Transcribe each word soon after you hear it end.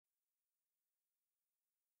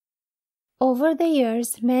Over the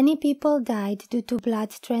years, many people died due to blood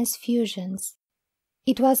transfusions.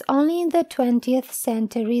 It was only in the 20th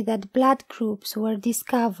century that blood groups were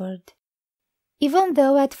discovered. Even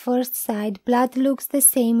though at first sight blood looks the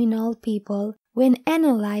same in all people, when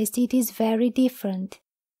analyzed it is very different.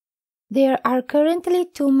 There are currently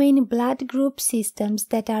two main blood group systems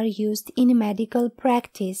that are used in medical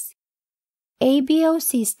practice: ABO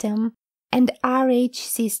system and Rh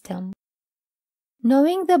system.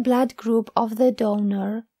 Knowing the blood group of the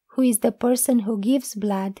donor, who is the person who gives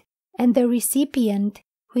blood, and the recipient,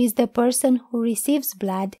 who is the person who receives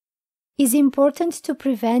blood, is important to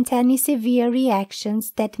prevent any severe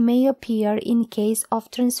reactions that may appear in case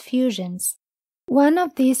of transfusions. One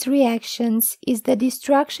of these reactions is the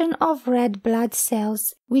destruction of red blood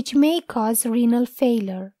cells, which may cause renal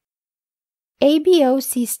failure. ABO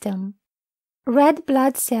system. Red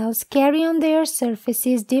blood cells carry on their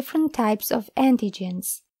surfaces different types of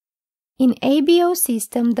antigens. In ABO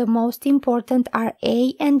system, the most important are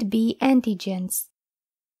A and B antigens.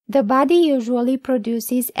 The body usually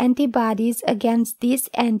produces antibodies against these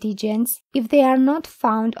antigens if they are not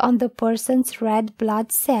found on the person's red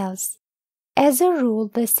blood cells. As a rule,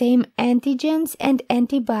 the same antigens and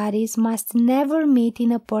antibodies must never meet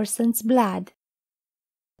in a person's blood.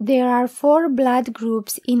 There are 4 blood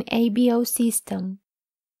groups in ABO system: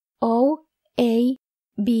 O, A,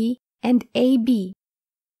 B, and AB.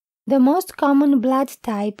 The most common blood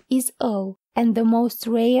type is O, and the most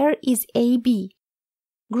rare is AB.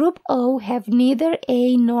 Group O have neither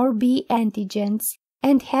A nor B antigens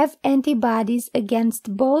and have antibodies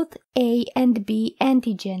against both A and B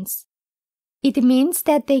antigens. It means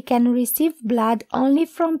that they can receive blood only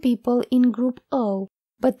from people in Group O,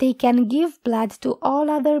 but they can give blood to all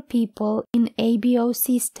other people in ABO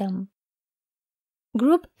system.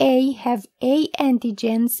 Group A have A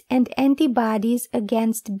antigens and antibodies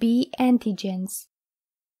against B antigens.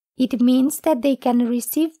 It means that they can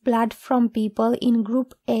receive blood from people in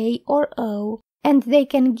Group A or O, and they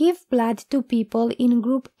can give blood to people in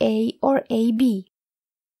Group A or AB.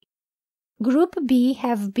 Group B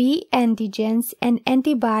have B antigens and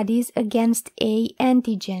antibodies against A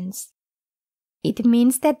antigens. It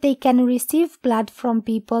means that they can receive blood from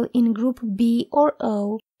people in Group B or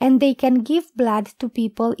O, and they can give blood to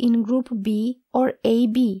people in Group B or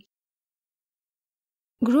AB.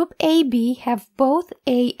 Group AB have both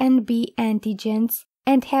A and B antigens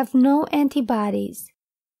and have no antibodies.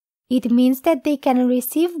 It means that they can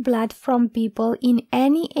receive blood from people in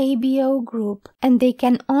any ABO group, and they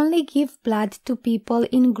can only give blood to people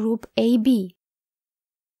in Group AB.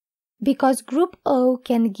 Because Group O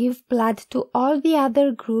can give blood to all the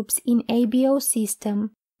other groups in ABO system,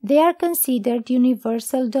 they are considered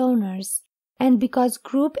universal donors, and because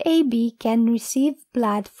Group AB can receive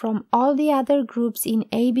blood from all the other groups in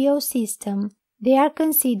ABO system, they are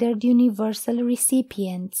considered universal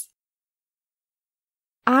recipients.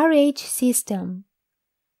 Rh system.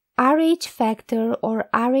 Rh factor or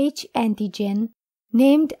Rh antigen,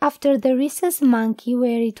 named after the rhesus monkey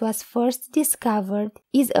where it was first discovered,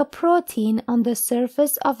 is a protein on the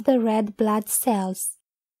surface of the red blood cells.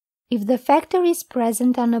 If the factor is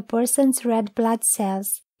present on a person's red blood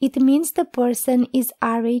cells, it means the person is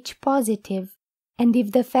Rh positive, and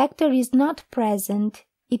if the factor is not present,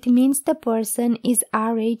 it means the person is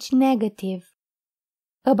Rh negative.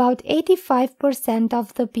 About 85%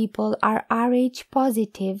 of the people are Rh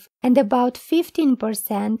positive and about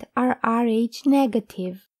 15% are Rh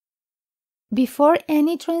negative. Before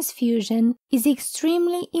any transfusion, it is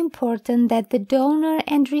extremely important that the donor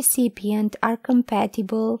and recipient are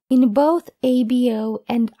compatible in both ABO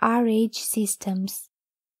and Rh systems.